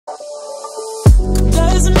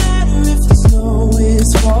Doesn't matter if the snow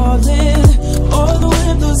is falling or the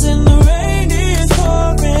wind blows and the rain is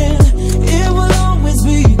pouring. It will always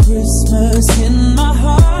be Christmas in my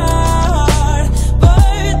heart.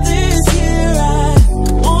 But this year I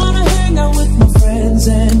wanna hang out with my friends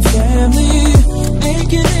and family,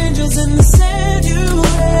 making angels in the sand. You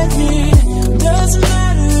and me. Doesn't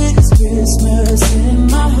matter, it's Christmas in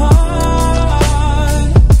my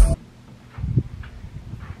heart.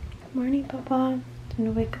 Good morning, Papa. Time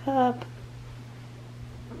to wake up.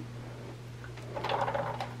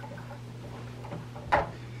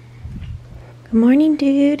 Good morning,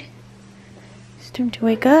 dude. It's time to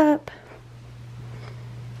wake up.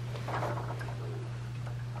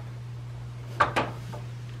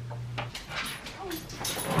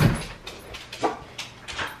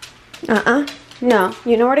 No,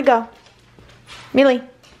 you know where to go. Millie.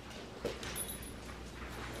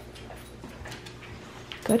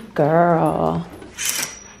 Good girl.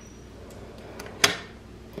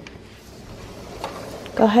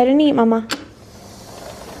 Go ahead and eat, Mama.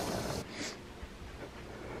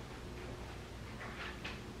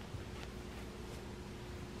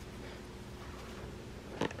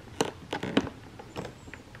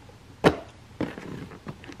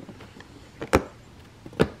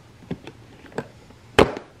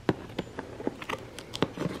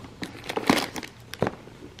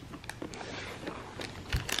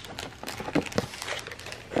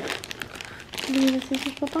 Give me the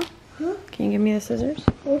scissors, Papa? Huh? Can you give me the scissors?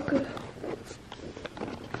 Okay.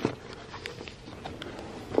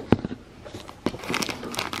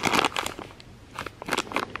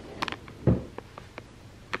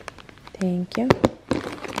 Thank you.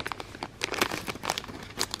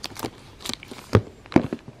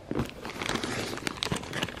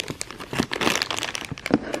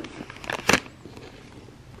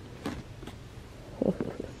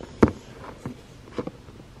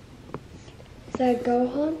 Does that go,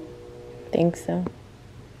 hon? Think so.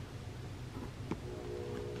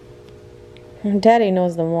 Daddy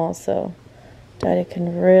knows them all, so Daddy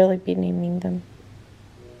can really be naming them.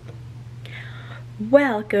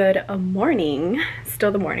 Well, good morning.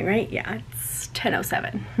 Still the morning, right? Yeah, it's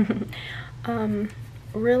 10:07.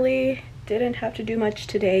 Really didn't have to do much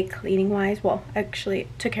today cleaning wise. Well, actually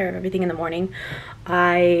took care of everything in the morning.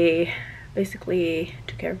 I basically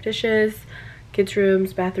took care of dishes, kids'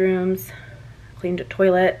 rooms, bathrooms, cleaned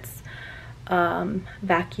toilets,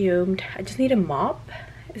 vacuumed. I just need a mop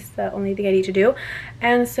is the only thing I need to do.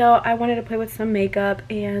 And so I wanted to play with some makeup,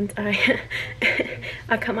 and I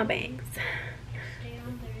I cut my bangs.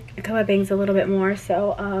 I cut my bangs a little bit more,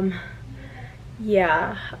 so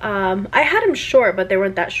yeah, I had them short, but they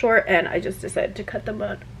weren't that short, and I just decided to cut them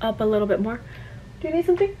up a little bit more. Do you need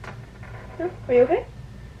something? No? Are you okay?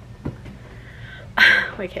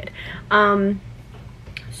 My kid.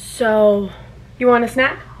 So you want a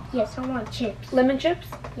snack? Yes, I want chips. Lemon chips?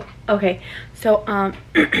 Yeah. Okay, so I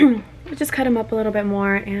just cut them up a little bit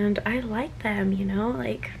more, and I like them, you know,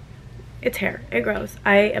 like, it's hair, it grows.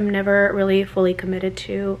 I am never really fully committed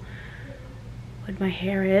to what my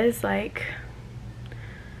hair is, like,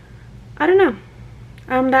 I don't know.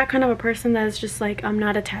 I'm that kind of a person that's just like, I'm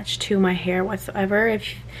not attached to my hair whatsoever.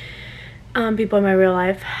 If people in my real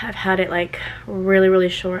life have had it like really, really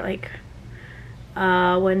short, like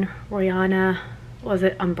when Rihanna, was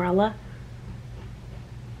it Umbrella?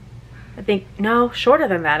 I think, no, shorter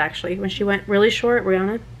than that actually. When she went really short,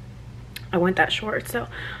 Rihanna, I went that short. So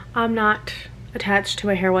I'm not attached to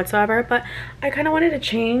my hair whatsoever, but I kind of wanted to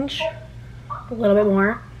change a little bit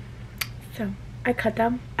more. So I cut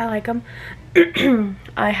them. I like them.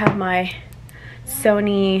 I have my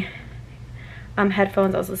Sony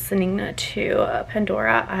headphones. I was listening to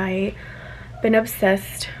Pandora. I've been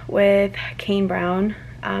obsessed with Kane Brown.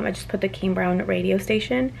 I just put the Kane Brown radio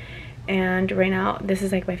station, and right now this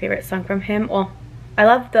is like my favorite song from him. Well, I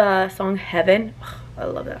love the song Heaven. Ugh, I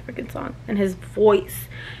love that freaking song. And his voice,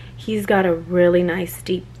 he's got a really nice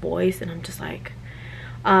deep voice, and I'm just like,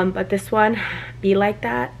 but this one, Be Like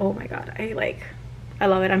That, oh my god, I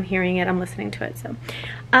love it. I'm hearing it, I'm listening to it. So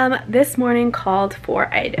this morning called for,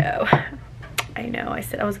 I know I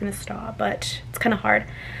said I was gonna stop, but it's kind of hard.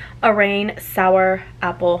 A rain sour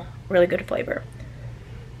apple, really good flavor.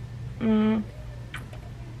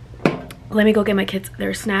 Let me go get my kids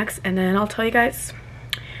their snacks, and then I'll tell you guys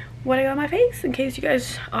what I got on my face in case you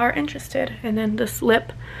guys are interested. And then this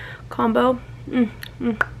lip combo,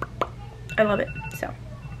 I love it. So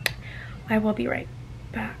I will be right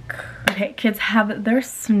back. Okay, kids have their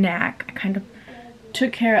snack. I kind of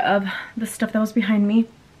took care of the stuff that was behind me.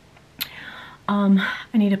 I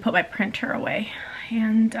need to put my printer away,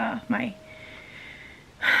 and my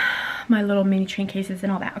my little mini train cases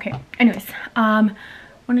and all that. Okay, anyways, I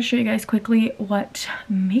want to show you guys quickly what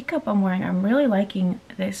makeup I'm wearing. I'm really liking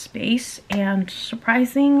this base, and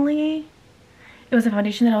surprisingly, it was a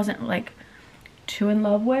foundation that I wasn't like too in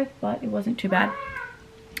love with, but it wasn't too bad.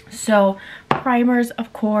 So primers,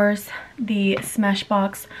 of course, the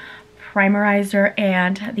Smashbox primerizer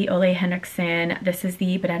and the Ole Henriksen. This is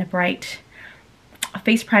the Banana Bright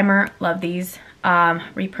face primer. Love these.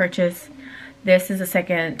 Repurchase. This is the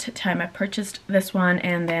second time I purchased this one,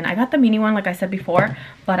 and then I got the mini one like I said before,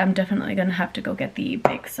 but I'm definitely gonna have to go get the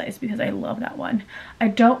big size because I love that one. I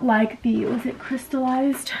don't like the, was it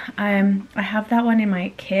crystallized? I have that one in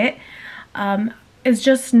my kit. It's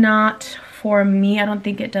just not for me. I don't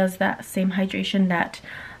think it does that same hydration that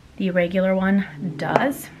the regular one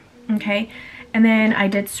does. Okay, and then I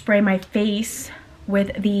did spray my face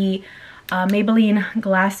with the Maybelline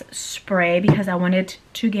Glass Spray because I wanted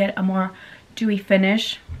to get a more dewy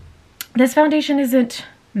finish. This foundation isn't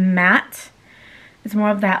matte, it's more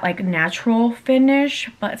of that like natural finish,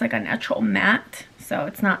 but it's like a natural matte, so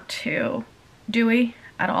it's not too dewy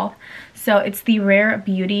at all. So it's the Rare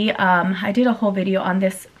Beauty. I did a whole video on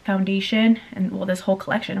this foundation, and well, this whole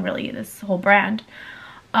collection really, this whole brand.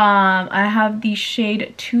 I have the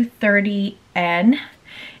shade 230N,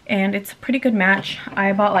 and it's a pretty good match.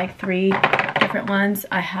 I bought like 3 different ones.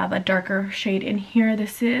 I have a darker shade in here.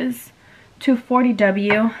 This is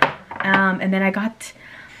 240W, and then I got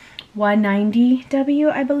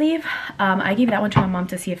 190W, I believe. I gave that one to my mom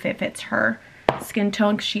to see if it fits her skin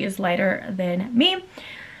tone because she is lighter than me.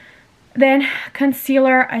 Then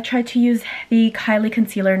concealer, I tried to use the Kylie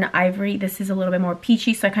concealer in Ivory. This is a little bit more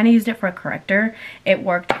peachy, so I kind of used it for a corrector. It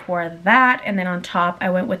worked for that. And then on top, I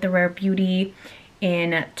went with the Rare Beauty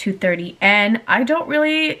in 230N. I don't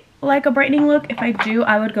really like a brightening look. If I do,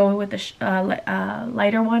 I would go with the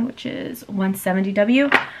lighter one, which is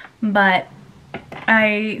 170W, but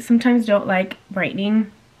I sometimes don't like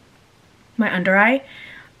brightening my under eye,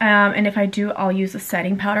 and if I do, I'll use a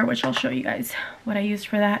setting powder, which I'll show you guys what I used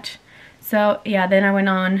for that. So yeah, then I went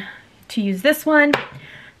on to use this one.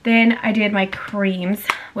 Then I did my creams,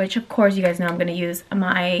 which of course you guys know I'm going to use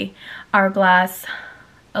my Hourglass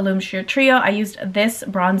Illume Sheer Trio. I used this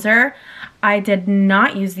bronzer. I did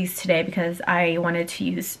not use these today because I wanted to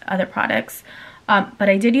use other products, but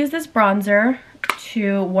I did use this bronzer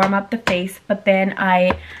to warm up the face, but then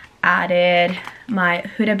I added my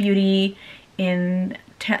Huda Beauty in,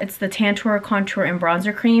 it's the Tantour Contour and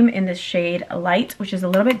Bronzer Cream in this shade Light, which is a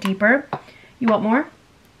little bit deeper. You want more?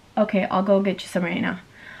 Okay, I'll go get you some right now.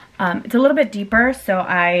 It's a little bit deeper, so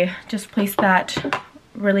I just placed that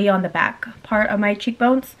really on the back part of my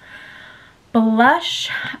cheekbones. Blush,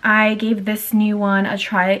 I gave this new one a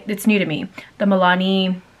try. It's new to me. The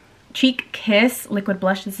Milani Cheek Kiss Liquid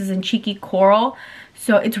Blush. This is in Cheeky Coral.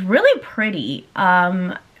 So it's really pretty.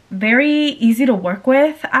 Very easy to work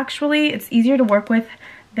with, actually. It's easier to work with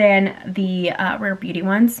than the Rare Beauty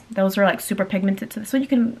ones. Those are like super pigmented. So this one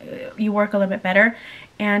you work a little bit better.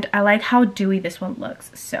 And I like how dewy this one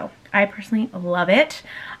looks. So I personally love it.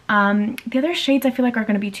 The other shades I feel like are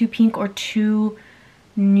going to be too pink or too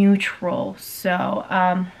neutral, so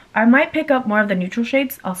I might pick up more of the neutral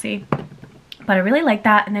shades. I'll see, but I really like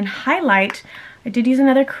that. And then highlight, I did use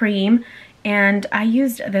another cream, and I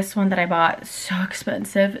used this one that I bought. So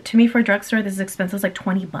expensive to me for a drugstore. This is expensive. It's like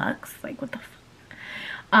 20 bucks. Like, what the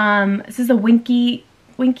fuck? This is a Winky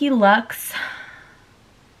Lux.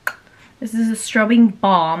 This is a strobing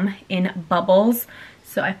balm in Bubbles.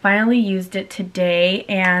 So I finally used it today,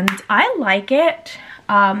 and I like it.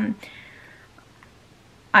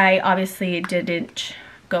 I obviously didn't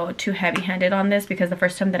go too heavy-handed on this because the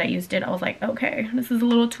first time that I used it, I was like, okay, this is a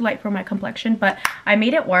little too light for my complexion, but I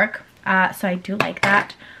made it work, so I do like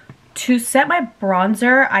that. To set my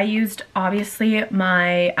bronzer, I used, obviously,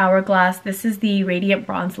 my Hourglass. This is the Radiant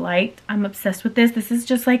Bronze Light. I'm obsessed with this. This is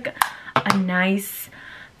just like a nice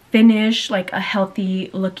finish, like a healthy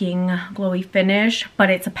looking glowy finish, but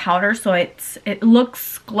it's a powder, so it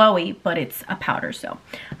looks glowy, but it's a powder, so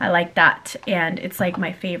I like that. And it's like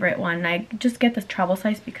my favorite one. I just get this travel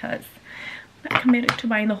size because I'm committed to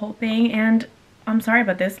buying the whole thing, and I'm sorry,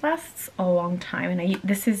 but this lasts a long time, and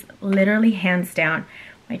this is literally hands down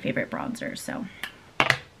my favorite bronzer. So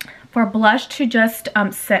for blush, to just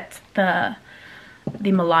set the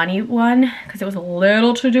Milani one, because it was a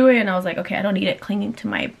little too dewy, and I was like, okay, I don't need it clinging to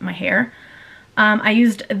my hair. I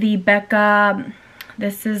used the Becca,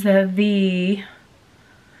 this is the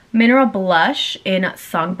Mineral Blush in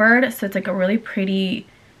Songbird. So it's like a really pretty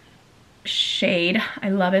shade. I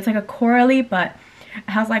love it. It's like a corally, but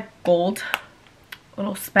it has like gold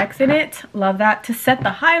little specks in it. Love that. To set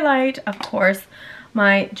the highlight, of course,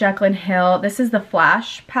 my Jaclyn Hill. This is the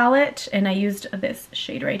Flash palette, and I used this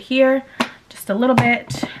shade right here, just a little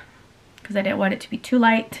bit, because I didn't want it to be too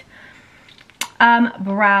light.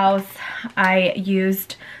 Brows, I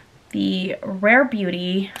used the Rare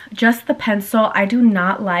Beauty, just the pencil. I do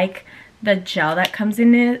not like the gel that comes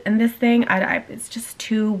in this thing. It's just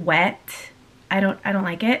too wet. I don't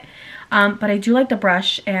like it. But I do like the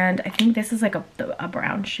brush, and I think this is like a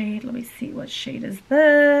brown shade. Let me see, what shade is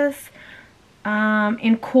this?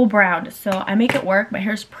 In cool brown. So I make it work. My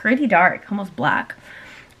hair's pretty dark, almost black.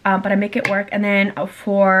 But I make it work. And then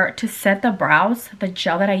to set the brows, the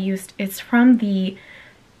gel that I used is from the,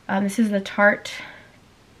 this is the Tarte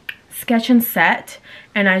Sketch and Set.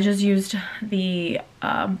 And I just used the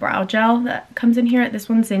brow gel that comes in here. This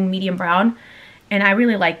one's in medium brown. And I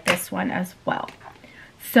really like this one as well.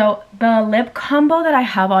 So the lip combo that I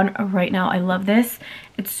have on right now, I love this.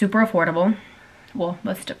 It's super affordable. Well,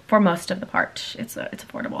 for most of the part, it's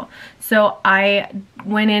affordable. So I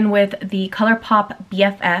went in with the ColourPop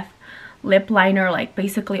BFF lip liner, like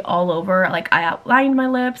basically all over. Like I outlined my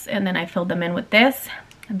lips and then I filled them in with this.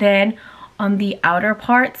 Then on the outer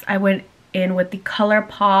parts, I went in with the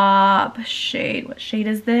ColourPop shade. What shade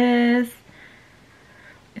is this?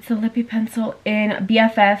 It's a lippy pencil in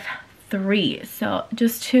BFF 3. So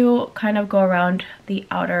just to kind of go around the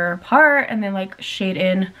outer part and then like shade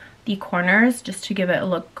in the corners just to give it a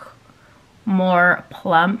look more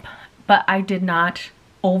plump. But I did not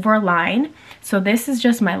overline. So this is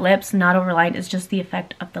just my lips, not overlined. It's just the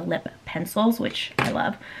effect of the lip pencils, which I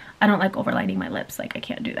love. I don't like overlining my lips. Like I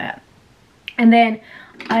can't do that. And then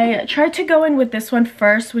I tried to go in with this one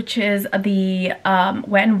first, which is the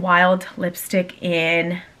Wet n Wild lipstick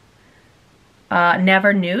in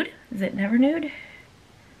Never Nude. Is it Never Nude?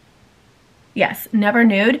 Yes, Never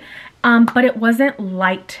Nude. But it wasn't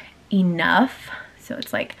light enough. So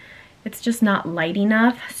it's like, it's just not light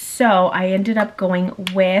enough. So I ended up going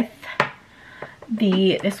with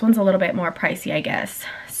this one's a little bit more pricey, I guess.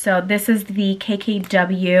 So this is the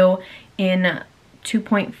KKW in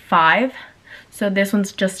 2.5. So this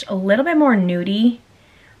one's just a little bit more nudie.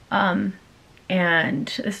 And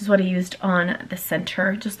this is what I used on the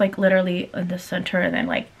center, just like literally in the center, and then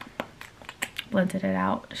like blended it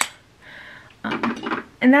out.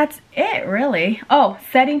 And that's it, really. Oh,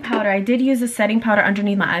 setting powder. I did use a setting powder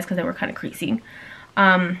underneath my eyes because they were kind of creasing.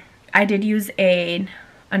 I did use a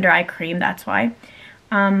under eye cream, that's why.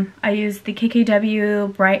 I used the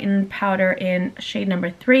KKW Brighten powder in shade number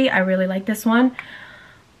 3. I really like this one.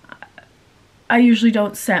 I usually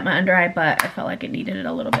don't set my under eye, but I felt like it needed it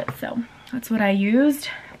a little bit, so that's what I used.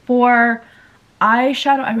 For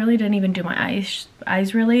eyeshadow, I really didn't even do my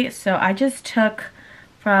eyes really, so I just took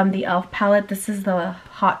from the e.l.f. palette. This is the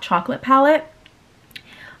Hot Chocolate palette.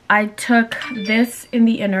 I took this in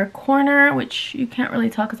the inner corner, which you can't really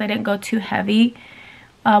tell because I didn't go too heavy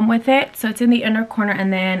with it. So it's in the inner corner,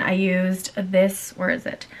 and then I used this, where is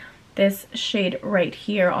it? This shade right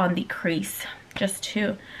here on the crease, just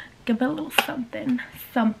to give it a little something.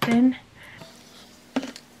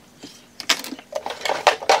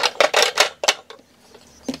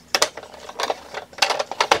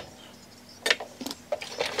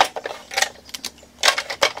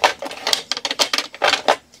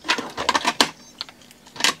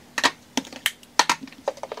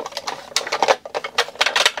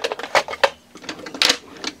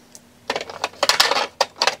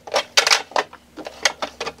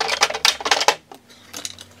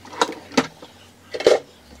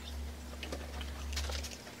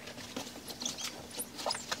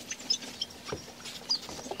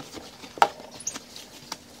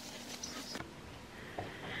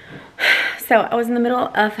 So I was in the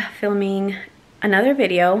middle of filming another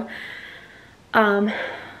video. I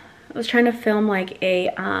was trying to film like a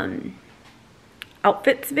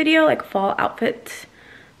outfits video, like fall outfit.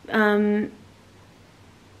 My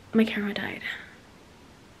camera died.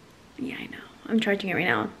 Yeah, I know. I'm charging it right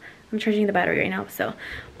now. I'm charging the battery right now. So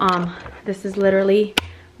this is literally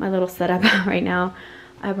my little setup right now.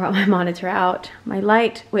 I brought my monitor out, my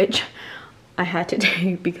light, which I had to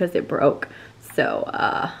take because it broke. So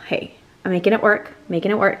hey, I'm making it work,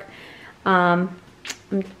 I'm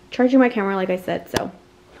charging my camera like I said. So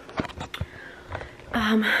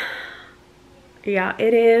yeah,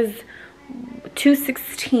 it is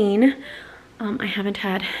 2:16. I haven't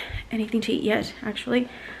had anything to eat yet, actually.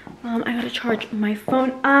 I gotta charge my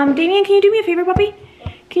phone. Damien, can you do me a favor, puppy?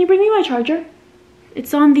 Can you bring me my charger?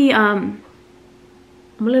 It's on the I'm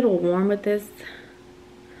a little warm with this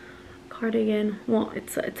cardigan. Well,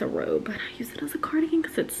 it's a robe, but I use it as a cardigan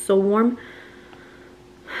because it's so warm.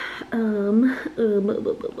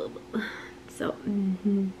 So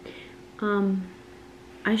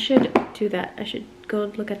I should do that. I should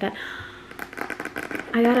go look at that.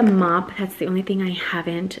 I got a mop. That's the only thing I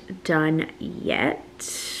haven't done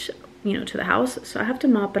yet, you know, to the house. So I have to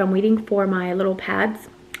mop, but I'm waiting for my little pads.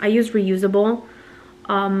 I use reusable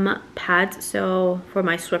pads. So for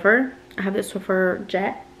my Swiffer, I have the Swiffer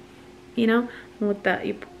Jet, you know, with that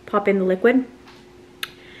you pop in the liquid.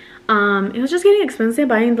 It was just getting expensive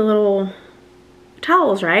buying the little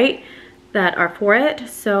towels, right, that are for it.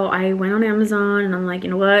 So I went on Amazon and I'm like, you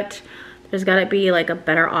know what, there's got to be like a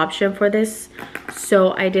better option for this.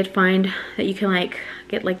 So I did find that you can like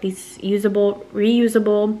get like these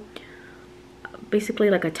reusable, basically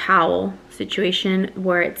like a towel situation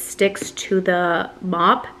where it sticks to the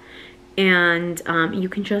mop, and you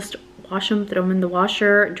can just wash them, throw them in the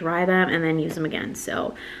washer, dry them, and then use them again.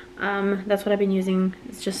 So that's what I've been using.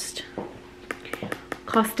 It's just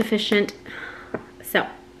cost efficient. So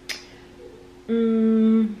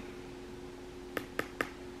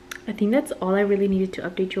I think that's all I really needed to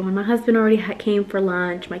update you on. My husband already came for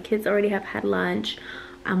lunch. My kids already have had lunch.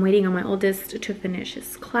 I'm waiting on my oldest to finish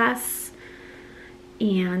his class.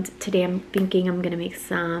 And today I'm thinking I'm gonna make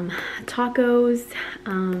some tacos.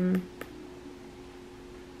 I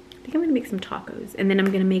think I'm gonna make some tacos, and then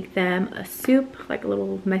I'm gonna make them a soup, like a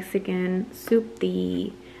little Mexican soup,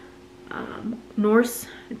 the Norse,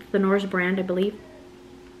 it's the Norse brand, I believe.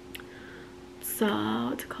 So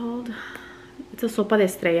what's it called? It's a sopa de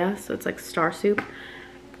estrella, so it's like star soup.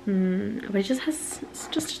 But it just has, it's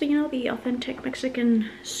just, you know, the authentic Mexican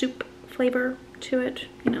soup flavor to it,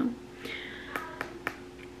 you know.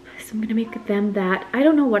 So I'm gonna make them that. I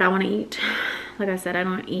don't know what I want to eat. Like I said, I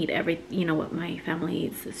don't eat you know, what my family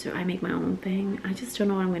eats, so I make my own thing. I just don't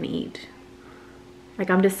know what I'm gonna eat. Like,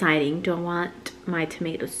 I'm deciding, do I want my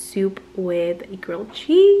tomato soup with grilled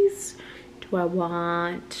cheese? Do I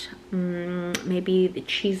want maybe the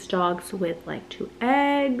cheese dogs with like 2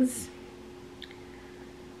 eggs?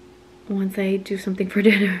 Once I do something for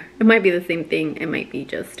dinner, it might be the same thing. It might be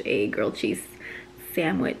just a grilled cheese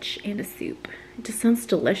sandwich and a soup. It just sounds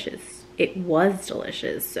delicious. It was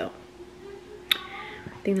delicious, so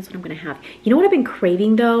I think that's what I'm gonna have. You know what I've been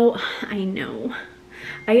craving though? I know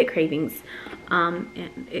I get cravings,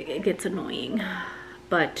 and it gets annoying,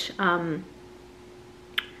 but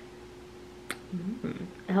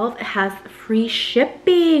Health has free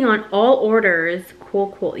shipping on all orders.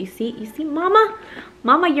 Cool. You see, mama,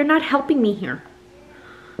 you're not helping me here.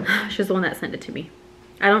 She's the one that sent it to me.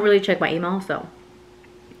 I don't really check my email, so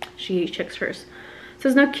she checks hers.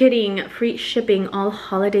 Says, no kidding, free shipping all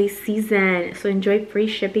holiday season. So enjoy free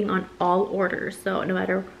shipping on all orders. So no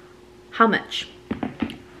matter how much.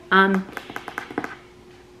 What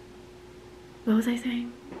was I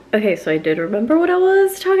saying? Okay, so I did remember what I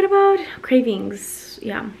was talking about. Cravings.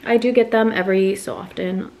 Yeah, I do get them every so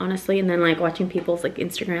often, honestly. And then like watching people's like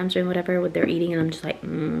Instagrams or whatever what they're eating, and I'm just like,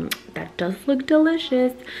 that does look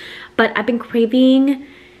delicious. But I've been craving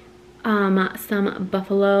some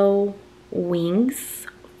buffalo wings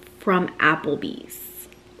from Applebee's.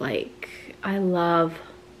 Like, I love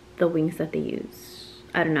the wings that they use.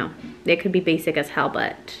 I don't know, they could be basic as hell,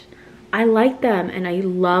 but I like them, and I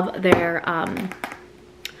love their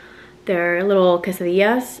little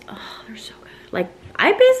quesadillas. Oh, they're so good. Like,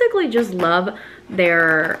 I basically just love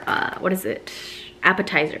their what is it,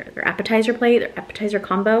 appetizer, their appetizer plate, their appetizer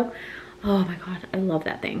combo. Oh my god, I love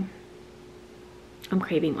that thing. I'm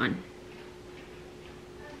craving one,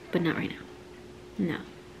 but not right now. No,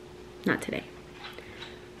 not today.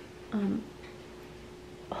 Oh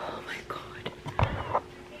my god.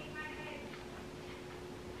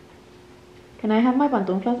 Can I have my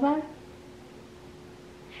pantuflas back?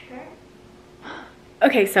 Sure.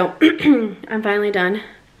 Okay, so I'm finally done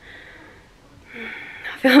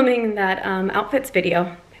filming that outfits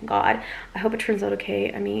video. Thank God. I hope it turns out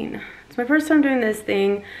okay. I mean, it's my first time doing this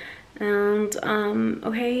thing, and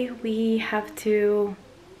okay, we have to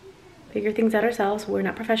figure things out ourselves. We're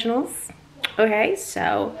not professionals. Okay,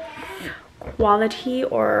 so quality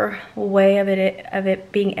or way of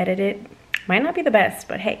it being edited might not be the best,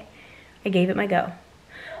 but hey, I gave it my go.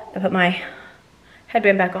 I put my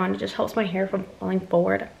headband back on. It just helps my hair from falling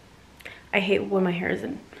forward. I hate when my hair is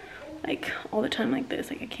in like all the time like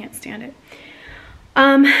this. Like, I can't stand it.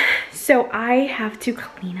 So I have to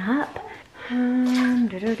clean up.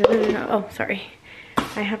 Oh, sorry.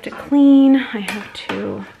 I have to clean. I have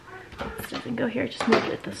to, this doesn't go here. Just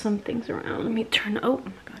move some things around. Let me turn, oh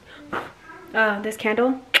my god. This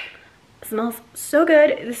candle smells so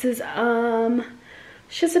good. This is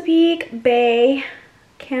Chesapeake Bay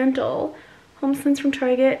candle, home scents from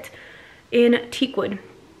Target in teakwood.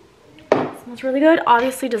 It smells really good.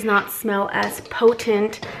 Obviously does not smell as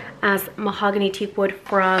potent as mahogany teak wood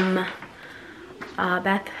from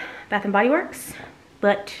Bath and Body Works,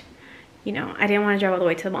 but you know, I didn't want to drive all the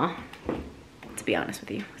way to the mall, to be honest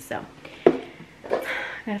with you. So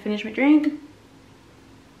gotta finish my drink.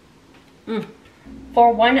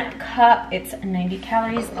 For 1 cup, it's 90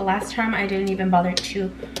 calories. The last time I didn't even bother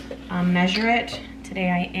to measure it. Today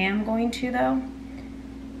I am going to, though.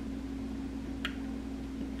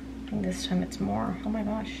 And this time it's more. Oh my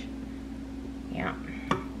gosh. Yeah.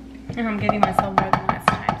 And I'm giving myself more than last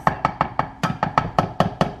time, so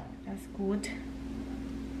that's good.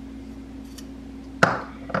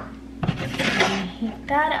 And heat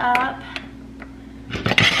that up.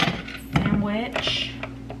 Sandwich.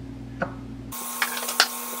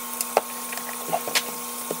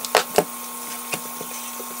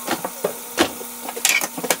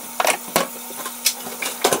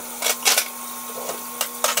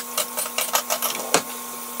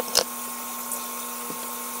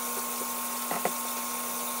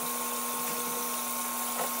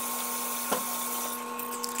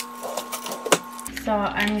 So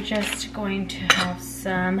I'm just going to have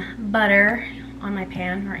some butter on my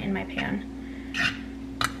pan, or in my pan.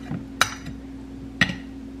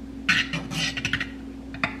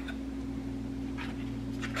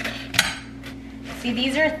 See,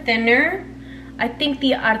 these are thinner. I think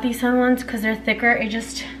the artisan ones, because they're thicker,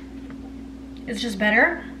 it's just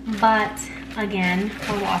better. But again,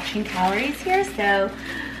 we're watching calories here, so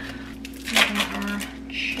our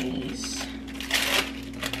cheese.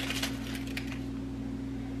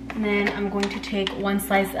 And then I'm going to take 1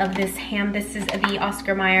 slice of this ham. This is the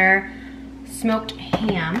Oscar Mayer smoked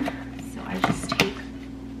ham. So I just take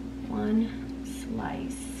 1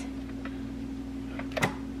 slice.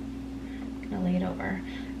 I'm gonna lay it over.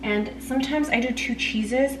 And sometimes I do 2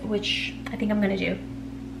 cheeses, which I think I'm gonna do.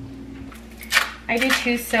 I do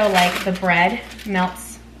 2 so like the bread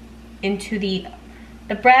melts into the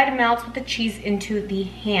bread melts with the cheese into the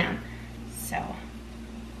ham. So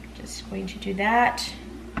just going to do that.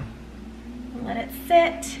 Let it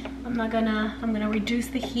sit. I'm gonna reduce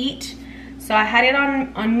the heat. So I had it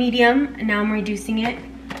on medium, and now I'm reducing it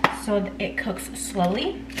so that it cooks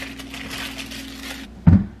slowly.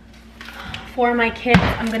 For my kids,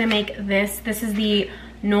 I'm gonna make this. This is the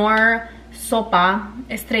Nor Sopa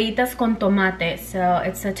Estrellitas con Tomate. So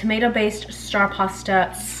it's a tomato-based star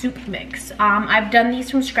pasta soup mix. I've done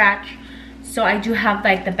these from scratch, so I do have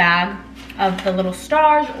like the bag of the little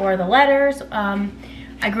stars or the letters.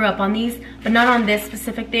 I grew up on these, but not on this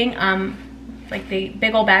specific thing, like the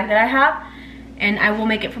big old bag that I have. And I will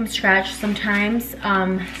make it from scratch sometimes.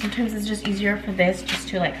 Sometimes it's just easier for this just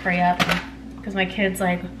to like hurry up, because my kid's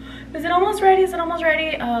like, is it almost ready? Is it almost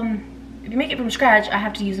ready? If you make it from scratch, I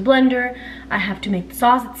have to use a blender. I have to make the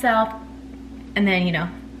sauce itself, and then, you know,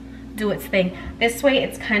 do its thing. This way,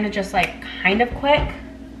 it's kind of just like kind of quick.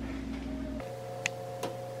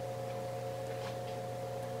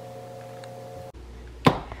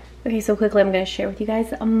 Okay, so quickly I'm going to share with you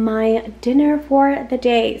guys my dinner for the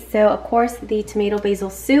day. So of course the tomato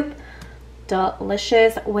basil soup,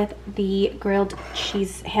 delicious, with the grilled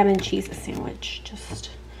cheese, ham and cheese sandwich.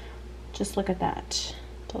 Just look at that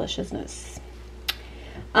deliciousness.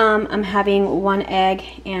 I'm having 1 egg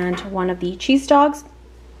and 1 of the cheese dogs.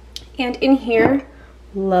 And in here,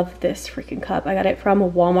 love this freaking cup. I got it from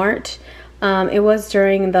Walmart. It was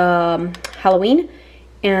during the Halloween.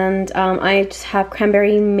 And I just have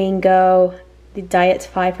cranberry mango, the Diet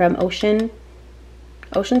 5 from Ocean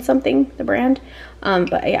something, the brand.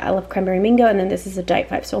 But yeah, I love cranberry mango. And then this is a Diet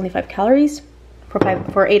 5, so only 5 calories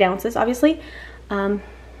for 8 ounces, obviously.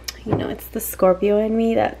 You know, it's the Scorpio in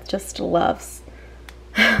me that just loves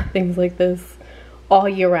things like this all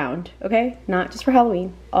year round, okay? Not just for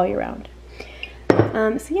Halloween, all year round.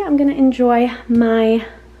 So yeah, I'm gonna enjoy my,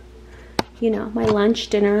 you know, my lunch,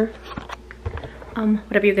 dinner,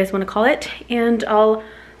 whatever you guys want to call it, and I'll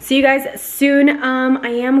see you guys soon. I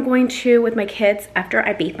am going to, with my kids, after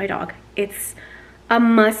I bathe my dog. It's a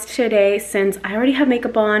must today since I already have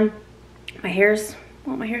makeup on. My hair's,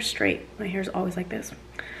 well, my hair's straight. My hair's always like this.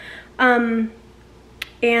 And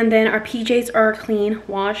then our PJs are clean,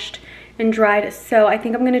 washed, and dried. So I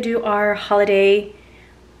think I'm gonna do our holiday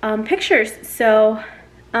pictures. So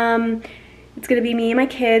it's gonna be me and my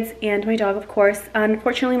kids and my dog, of course.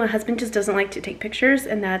 Unfortunately, my husband just doesn't like to take pictures,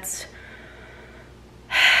 and that's,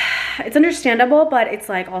 it's understandable, but it's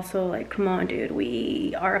like also like, come on, dude,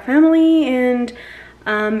 we are a family, and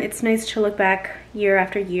it's nice to look back year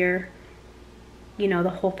after year, you know, the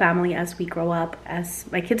whole family as we grow up,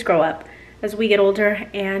 as my kids grow up, as we get older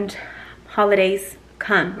and holidays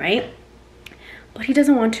come, right? But he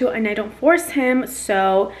doesn't want to, and I don't force him,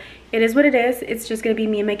 so it is what it is. It's just gonna be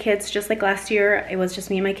me and my kids, just like last year. It was just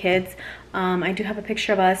me and my kids. I do have a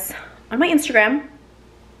picture of us on my Instagram.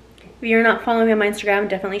 If you're not following me on my Instagram,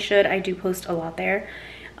 definitely should. I do post a lot there.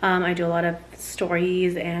 I do a lot of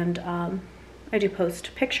stories, and I do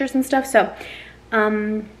post pictures and stuff. So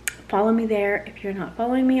follow me there. If you're not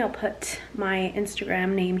following me, I'll put my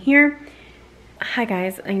Instagram name here. Hi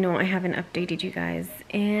guys, I know I haven't updated you guys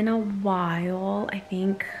in a while. I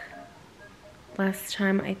think last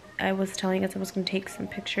time I was telling us I was going to take some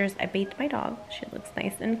pictures. I bathed my dog. She looks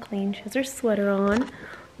nice and clean. She has her sweater on. Let me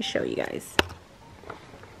show you guys.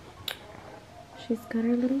 She's got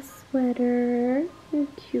her little sweater. How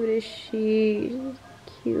cute is she? She's a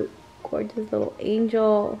cute, gorgeous little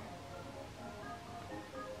angel.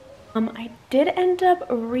 I did end up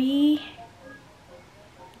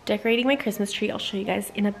decorating my Christmas tree. I'll show you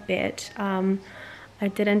guys in a bit. I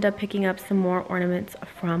did end up picking up some more ornaments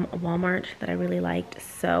from Walmart that I really liked.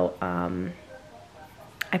 So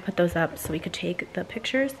I put those up so we could take the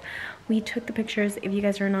pictures. We took the pictures. If you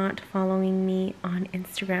guys are not following me on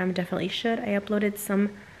Instagram, definitely should. I uploaded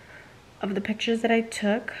some of the pictures that I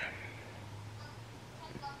took.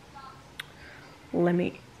 Let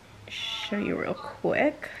me show you real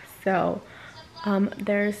quick. So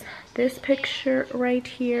there's this picture right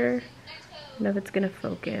here. I don't know if it's gonna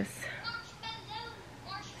focus.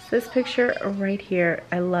 This picture right here,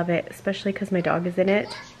 I love it, especially because my dog is in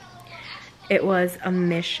it. It was a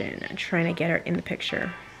mission trying to get her in the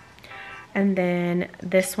picture. And then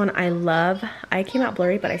this one I love. I came out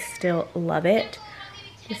blurry, but I still love it.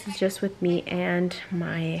 This is just with me and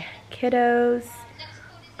my kiddos.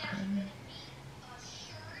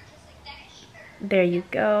 There you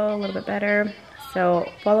go, a little bit better. So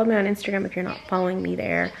follow me on Instagram if you're not following me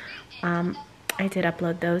there. I did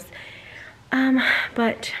upload those.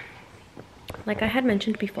 But like I had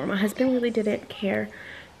mentioned before, my husband really didn't care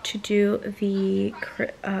to do the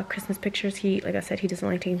Christmas pictures. Like I said, he doesn't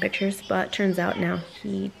like taking pictures, but turns out now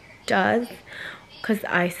he does, because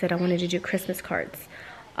I said I wanted to do Christmas cards.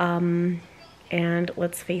 And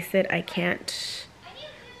let's face it, I can't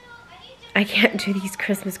do these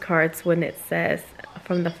Christmas cards when it says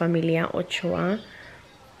from the familia Ochoa,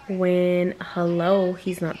 when hello,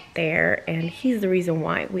 he's not there, and he's the reason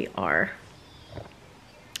why we are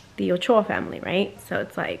the Ochoa family, right? So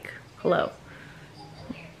it's like, hello,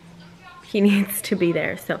 he needs to be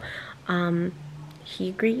there. So he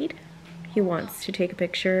agreed. He wants to take a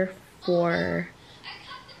picture for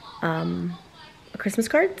Christmas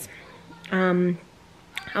cards. I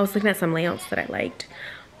was looking at some layouts that I liked.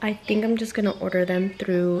 I think I'm just gonna order them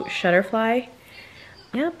through Shutterfly.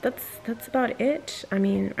 Yep, that's about it. I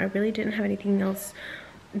mean, I really didn't have anything else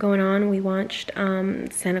going on. We watched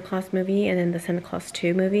Santa Claus movie and then the Santa Claus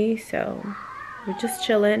 2 movie, so we're just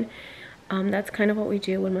chilling. That's kind of what we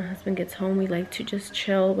do when my husband gets home. We like to just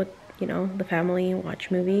chill with, you know, the family and watch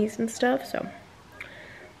movies and stuff. So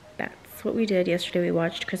that's what we did yesterday. We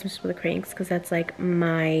watched Christmas with the Cranks, because that's like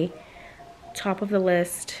my top of the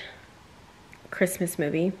list Christmas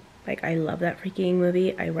movie. Like, I love that freaking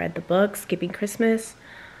movie. I read the book, Skipping Christmas.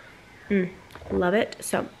 Love it.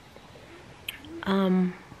 So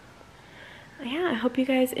yeah, I hope you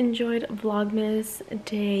guys enjoyed Vlogmas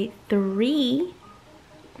day 3.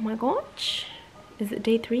 Oh my gosh, is it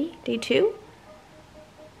day 3? Day 2?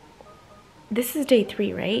 This is day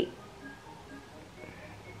 3, right?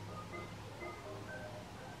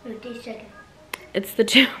 No, day 2. It's the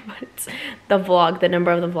 2, but it's the vlog. The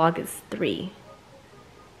number of the vlog is 3.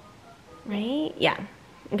 Right? Yeah.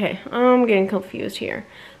 Okay, I'm getting confused here.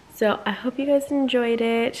 So I hope you guys enjoyed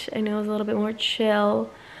it. I know it was a little bit more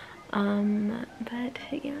chill. But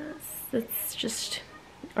yes, it's just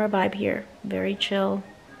our vibe here. Very chill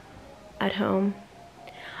at home.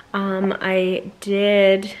 I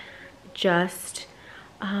did just,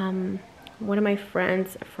 one of my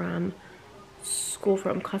friends from school,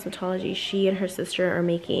 from cosmetology, she and her sister are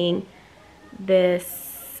making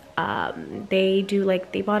this, they do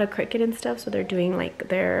like, they bought a Cricut and stuff, so they're doing like,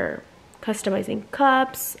 they're customizing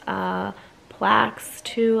cups, plaques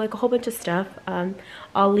too, like a whole bunch of stuff.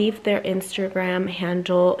 I'll leave their Instagram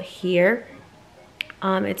handle here.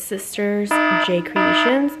 It's Sisters J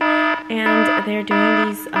Creations, and they're doing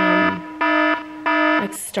these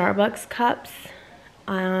like Starbucks cups,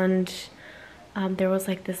 and there was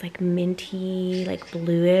like this like minty, like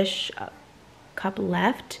bluish cup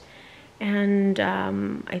left, and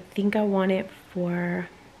I think I want it for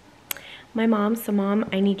my mom. So Mom,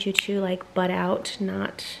 I need you to like butt out,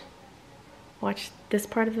 not watch this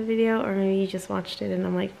part of the video, or maybe you just watched it and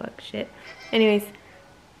I'm like, fuck shit. Anyways,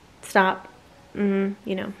 stop. You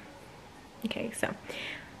know. Okay, so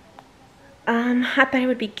I thought it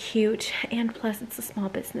would be cute, and plus it's a small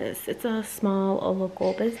business. It's a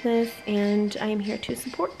local business, and I am here to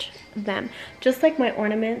support them. Just like my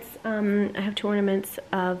ornaments, I have 2 ornaments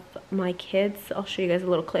of my kids. I'll show you guys a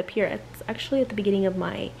little clip here. It's actually at the beginning of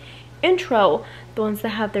my intro, the ones that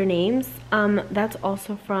have their names. That's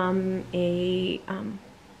also from a,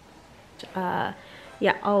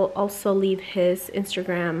 yeah, I'll also leave his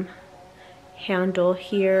Instagram handle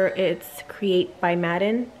here. It's Create by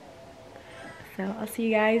Madden. So I'll see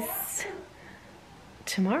you guys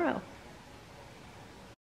tomorrow.